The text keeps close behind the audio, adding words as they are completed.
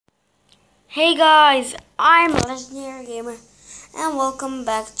Hey guys, I'm Legendary Gamer and welcome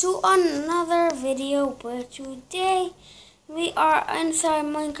back to another video where today we are inside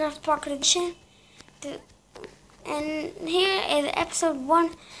Minecraft Pocket Edition and here is episode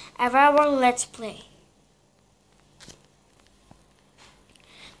 1 of our Let's Play.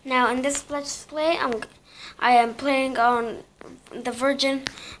 Now in this Let's Play I am playing on the version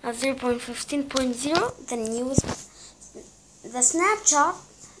of 0.15.0, the newest, the snapshot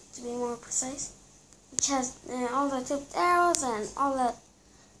to be more precise, which has all the tipped arrows and all that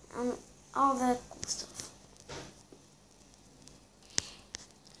cool stuff.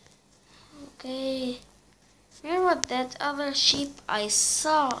 Okay, where was that other sheep I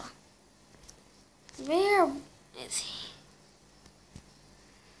saw? Where is he?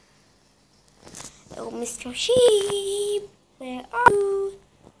 Oh, Mr. Sheep, where are you?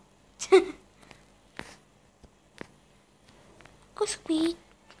 Go squeak.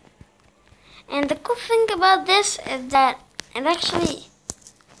 And the cool thing about this is that it actually,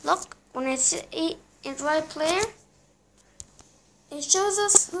 look, when it's in right player, it shows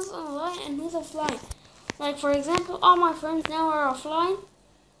us who's online and who's offline. Like for example, all my friends now are offline.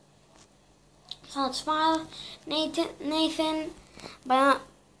 Solid Smile, Nathan,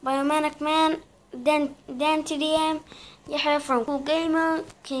 Biomanic Man, Dan TDM, Yahya from Cool Gamer,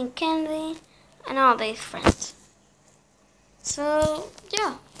 King Kennedy, and all these friends. So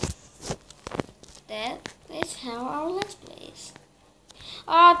yeah. That is how our Let's Play is.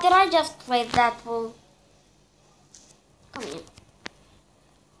 Did I just play that bull? Come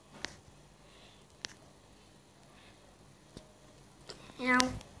here.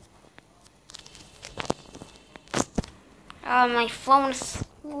 My phone is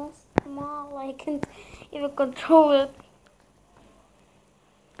so small, I can't even control it.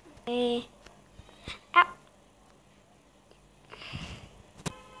 Okay. Ow.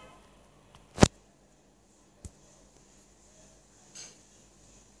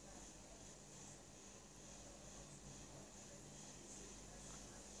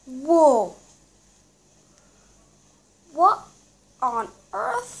 Whoa! What on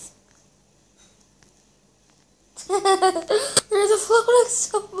earth? There's a floating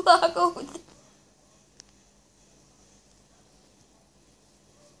stone block over there.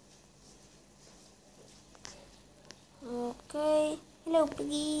 Okay. Hello,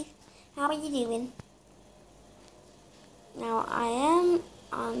 piggies. How are you doing? Now I am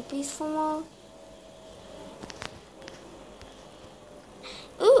on peaceful mode.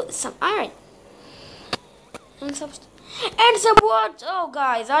 Ooh, some iron. And some wood. Oh,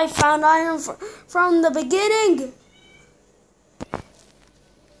 guys, I found iron from the beginning.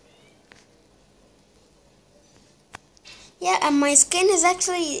 Yeah, and my skin is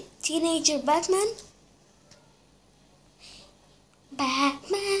actually Teenager Batman.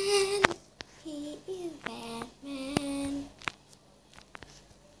 Batman. He is Batman.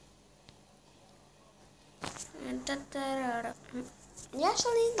 You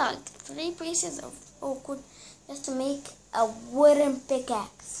actually need like 3 pieces of oak wood just to make a wooden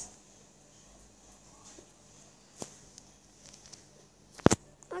pickaxe.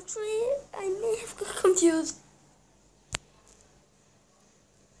 Actually, I may have got confused.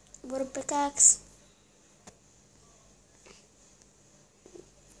 Wooden pickaxe.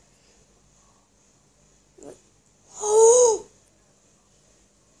 Oh!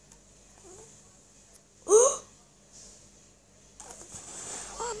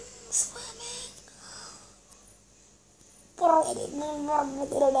 I'm swimming. Oh,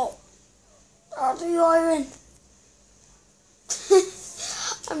 the iron.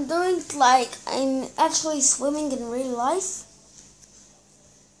 I'm doing it like I'm actually swimming in real life.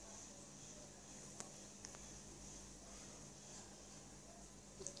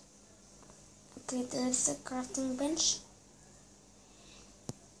 Okay, there's the crafting bench.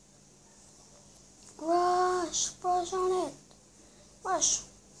 Rush on it. Rush.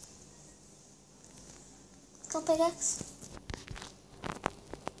 Go pickaxe.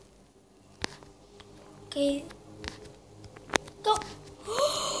 Okay. Go.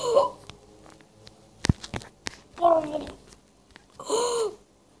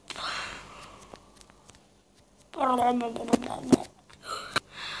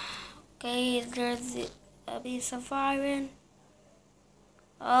 Okay, there's a piece of iron.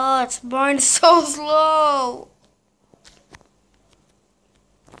 Oh, it's burned so slow.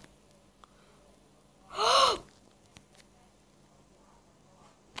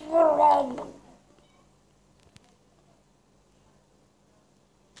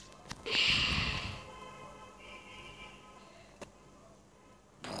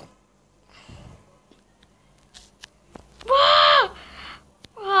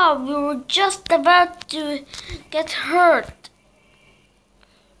 Oh, we were just about to get hurt.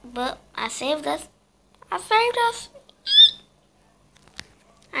 But I saved us. I saved us.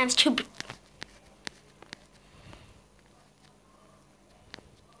 I'm stupid.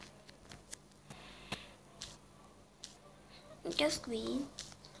 Just green.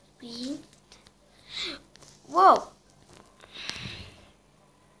 Whoa.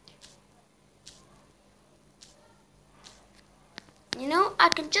 You know, I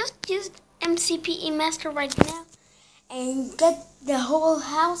could just use MCPE Master right now and get the whole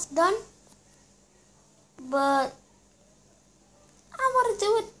house done. But I want to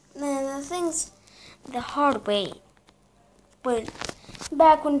do it the things the hard way. But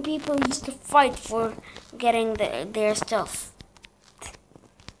back when people used to fight for getting their stuff.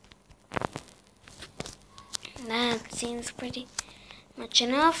 That seems pretty much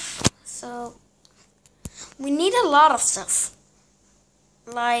enough. So we need a lot of stuff.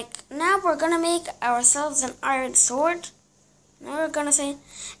 Like now we're gonna make ourselves an iron sword. Now we're gonna say,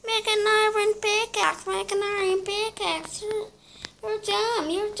 make an iron pickaxe, make an iron pickaxe. You're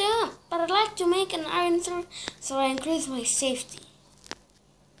dumb. But I'd like to make an iron sword so I increase my safety.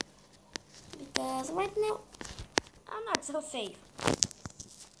 Because right now, I'm not so safe.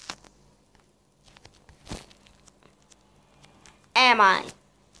 Am I?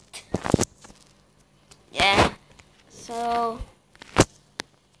 Yeah. So,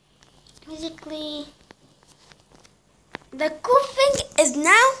 basically, the cool thing is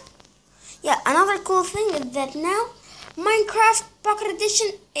now, another cool thing is that now, Minecraft Pocket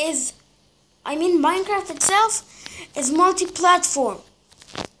Edition Minecraft itself is multi-platform.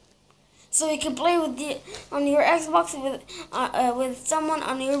 So you can play on your Xbox with someone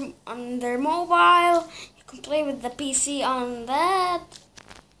on their mobile. You can play with the PC on that.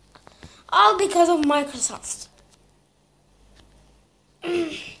 All because of Microsoft.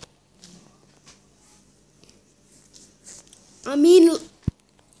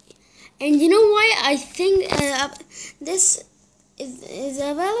 And you know why I think this is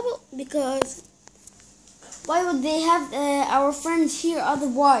available? Because why would they have our friends here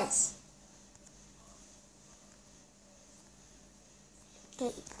otherwise?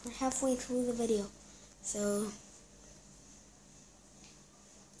 Okay, we're halfway through the video, so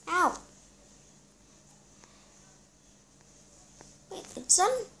ow! Wait, it's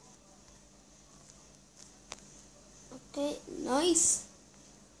done. Okay, nice.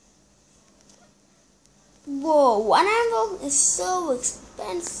 Whoa, one anvil is so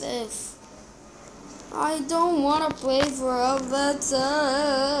expensive. I don't want to pay for all that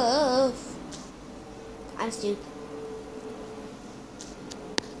stuff. I'm stupid.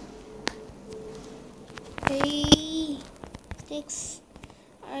 Okay, sticks,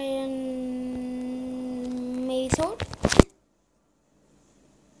 iron, maybe sword.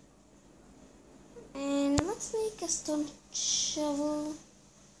 And let's make a stone shovel.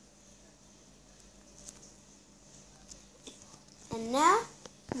 And now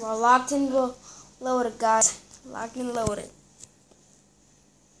we're locked and loaded, guys. Locked and loaded.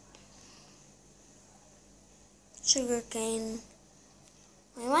 Sugarcane.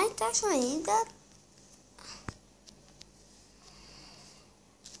 We might actually need that.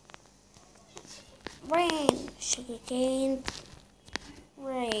 Rain. Sugarcane.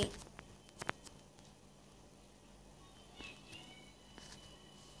 Rain.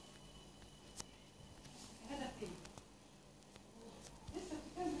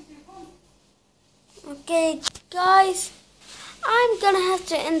 Okay, guys, I'm gonna have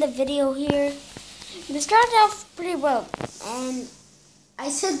to end the video here. We started off pretty well, and I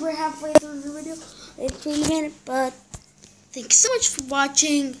said we're halfway through the video. It's been a minute, but thanks so much for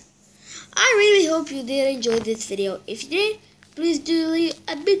watching. I really hope you did enjoy this video. If you did, please do leave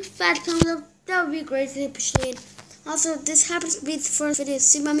a big fat thumbs up. That would be greatly appreciated. Also, if this happens to be the first video to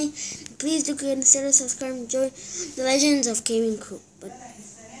see by me, please do consider subscribing and join the Legends of Gaming Crew.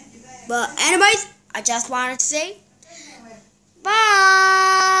 But anyways, I just wanted to say bye.